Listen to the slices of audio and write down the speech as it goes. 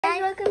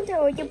welcome to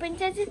Orchid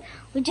Princesses.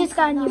 We just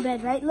got a new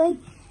bed, right, Lily?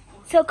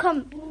 So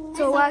come,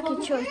 so walk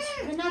to church.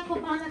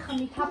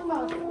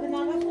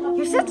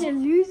 You're such a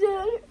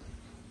loser.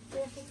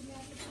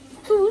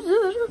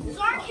 Loser.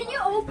 Sorry, can you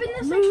open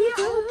this? I can't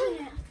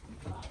open it.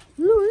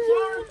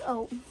 Loser.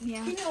 Oh,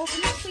 yeah. Can you open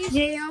it, please?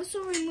 They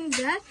also removed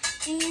that,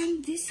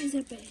 and this is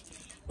a bed.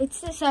 It's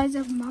the size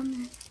of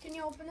Mama. Can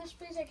you open this,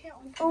 please? I can't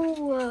open it.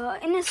 Oh,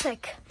 in a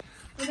sec.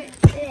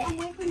 Okay. I'm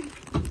waiting.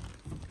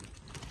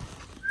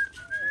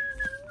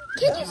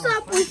 Can you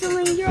stop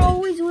whistling? You're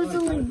always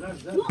whistling.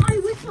 Well, I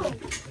whistle.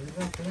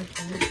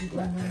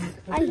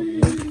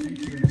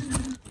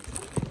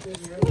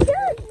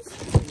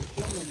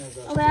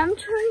 Okay, I'm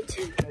trying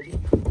to.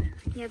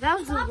 Yeah, that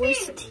was the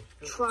worst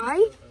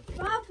try.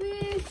 Stop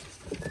it.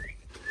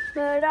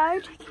 But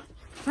I'd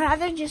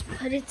rather just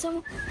put it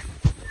somewhere.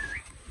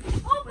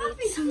 Oh,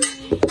 Papi.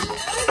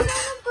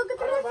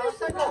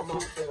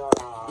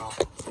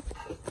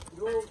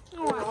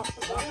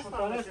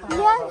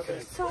 Yeah,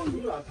 so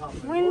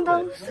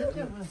windows.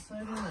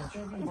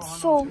 It's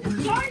so.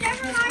 Sorry,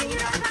 never mind. You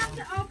don't have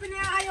to open it.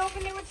 I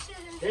opened it with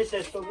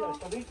scissors.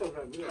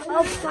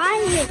 I'll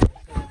find it.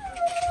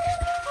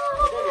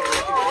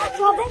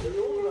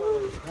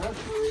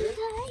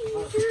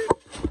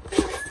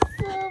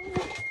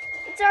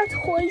 It's our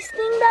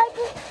hoisting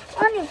diaper,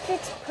 and it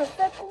fits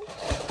perfectly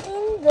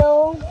in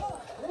though.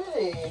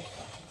 Really?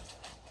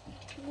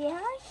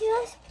 Yeah,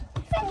 yes.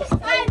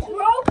 I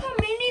broke a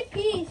mini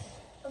piece.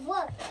 Of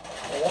what?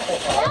 Sarah,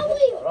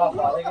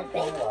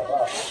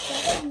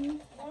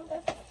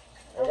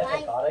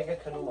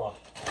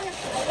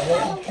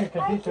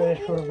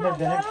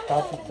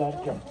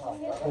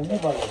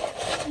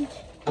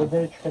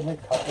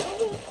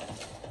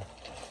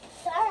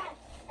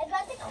 I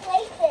got the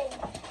clay thing.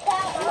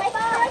 Like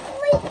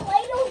sparkly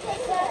Play-Doh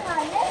thing that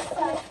on this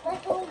side.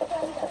 Sparkly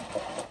Play-Doh.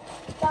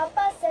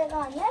 Papa said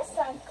on this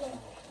side.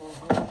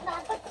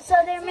 So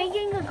they're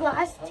making a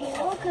glass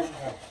table because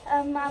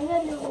I'm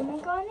going to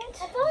work on it.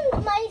 I thought it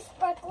was my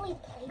sparkly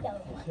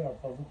Play-Doh.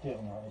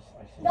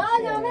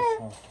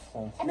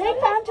 They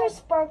found her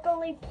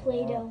sparkly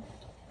Play-Doh.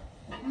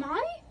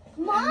 Mine?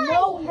 Mine!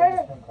 No,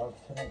 her.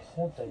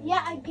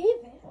 Yeah, I gave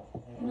it.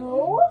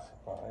 No,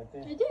 I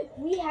did.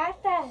 we had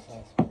that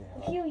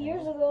a few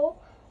years ago,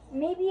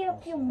 maybe a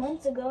few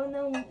months ago, and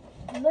then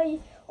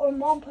Lily or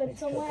Mom put it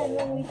somewhere and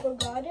then we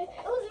forgot it.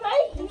 It was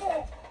right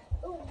here.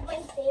 It was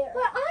right there.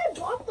 But I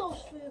bought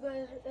those for you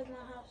guys in the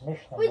house.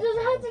 Wait, does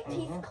it have the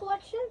teeth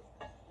collection?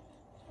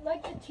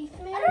 Like the teeth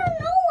man? I don't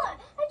know.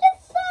 I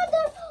just saw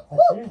the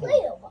whole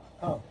Play-Doh.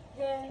 Oh.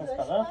 Yeah,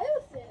 let's play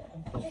with it.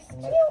 Just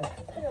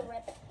put a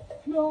rip.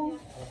 No. No,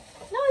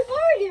 it's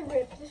already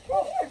ripped. It's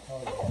right here.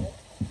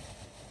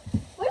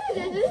 What is it?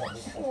 Is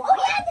this? Oh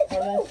yeah, the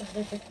tooth.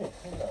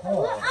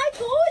 I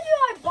told you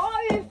I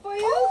bought it for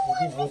you.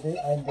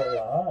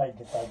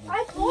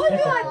 I told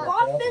you I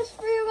bought this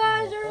for you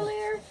guys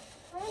earlier.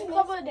 A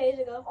couple of days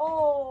ago.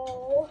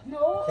 Oh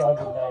no.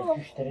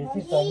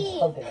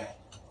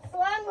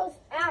 Slime was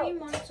out. 3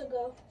 months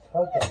ago.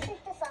 Check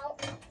this out.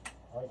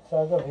 I'm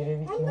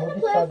gonna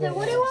play with it.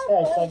 What do you want?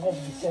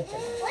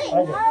 Wait,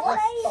 not like.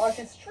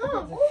 Is it a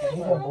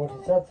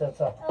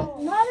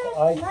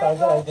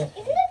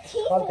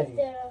teeth is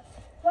there?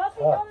 Ruffy,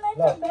 don't let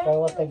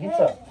the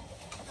bed.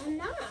 I'm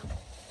not.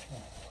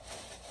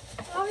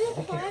 How are you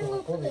playing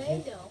with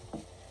Play-Doh?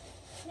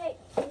 Hey,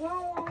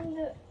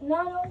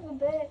 not on the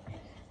bed.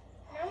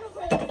 I'm gonna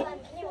play with slime.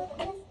 Can you open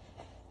this?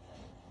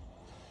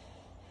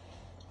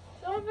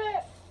 Don't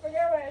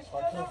forget what it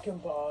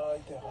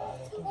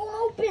won't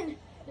open.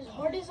 As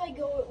hard as I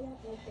go, it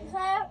won't open.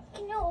 Sarah,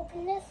 can you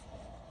open this?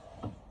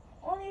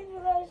 Only if you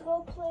guys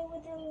go play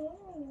with it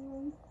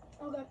alone.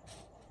 Okay.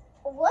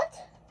 What?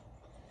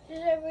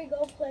 Just everybody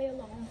go play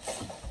alone.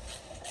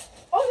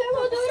 Okay,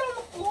 we'll do it on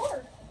the floor.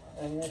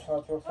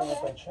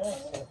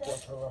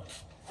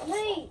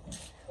 Wait.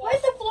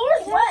 Wait, the floor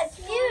is wet.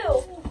 Ew.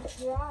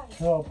 Dry.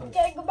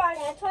 Okay, goodbye.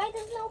 That's why it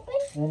doesn't open?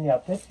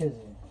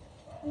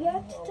 You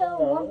have to tell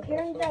one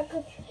parent that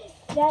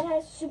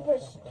has super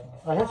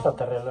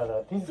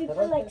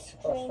like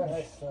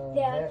strength.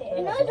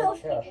 You know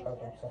those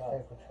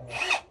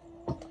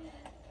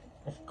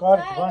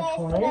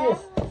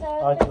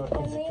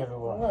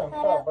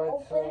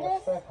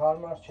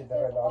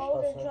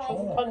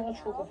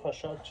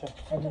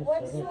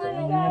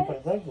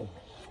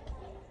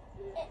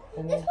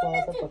This one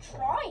is the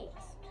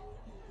driest.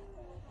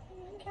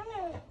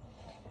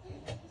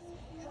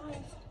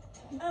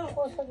 Oh,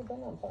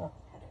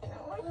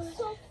 it's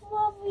so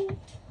fluffy.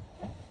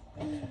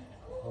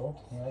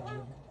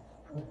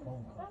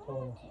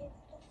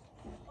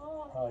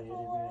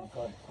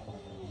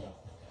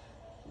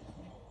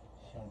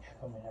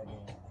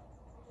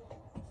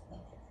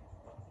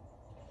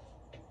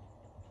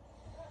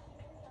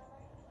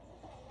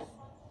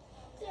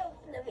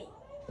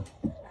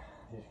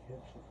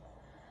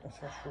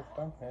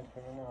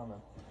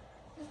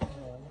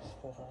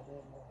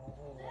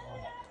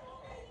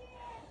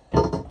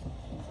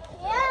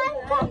 Yeah, I'm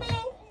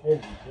coming.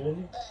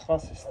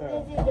 Was ist This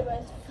is the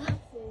most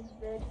fluffy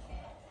bed.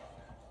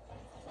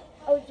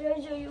 was trying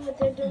to show you what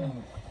they're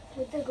doing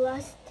with the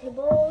glass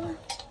table.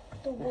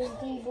 The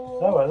woody bowl.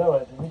 Давай,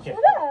 замечай.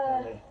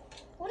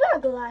 Куда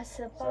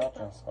глаза, папа?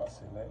 Завтра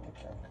спаси, лайк.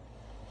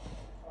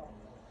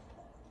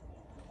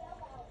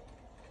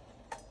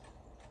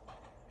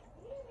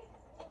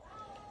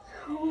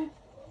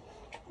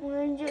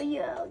 We'll show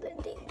you how the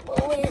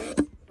table is.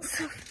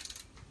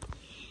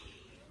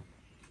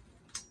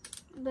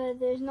 But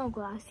there's no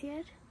glass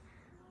yet.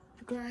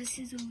 The glass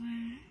is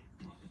over.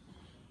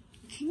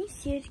 Can you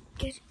see it?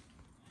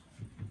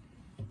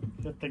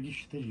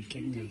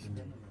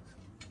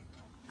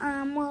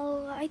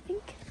 Well, I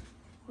think.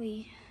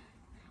 Wait.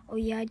 Oh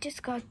yeah, I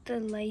just got the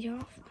light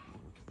off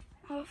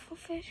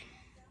of it.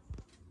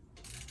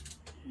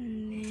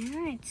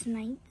 Yeah, it's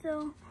night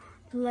though.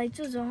 The lights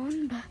was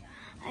on, but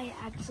I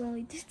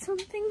accidentally did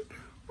something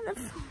on the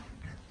phone.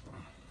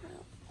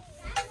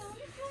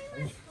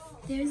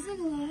 There's the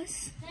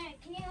glass.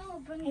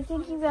 I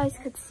think you guys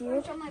could see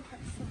it.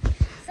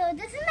 So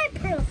this is my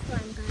pearl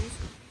slime, guys.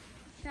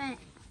 Right.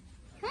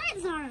 Come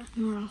on, Zara.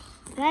 Oh,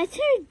 that's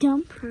her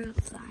dumb pearl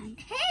slime.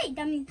 Hey,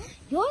 that means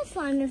your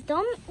slime is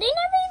dumb. They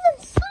never even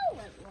saw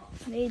it wrong.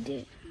 They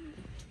did.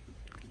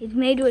 It's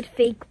made with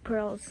fake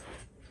pearls.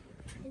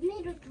 It's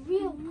made with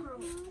real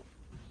pearls.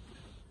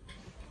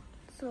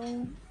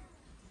 So,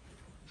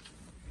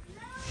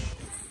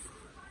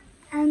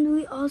 and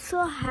we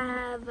also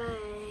have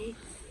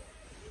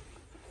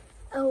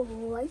a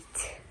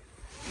white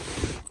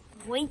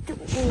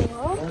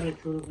wall.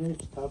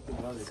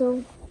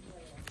 So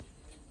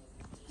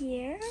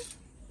here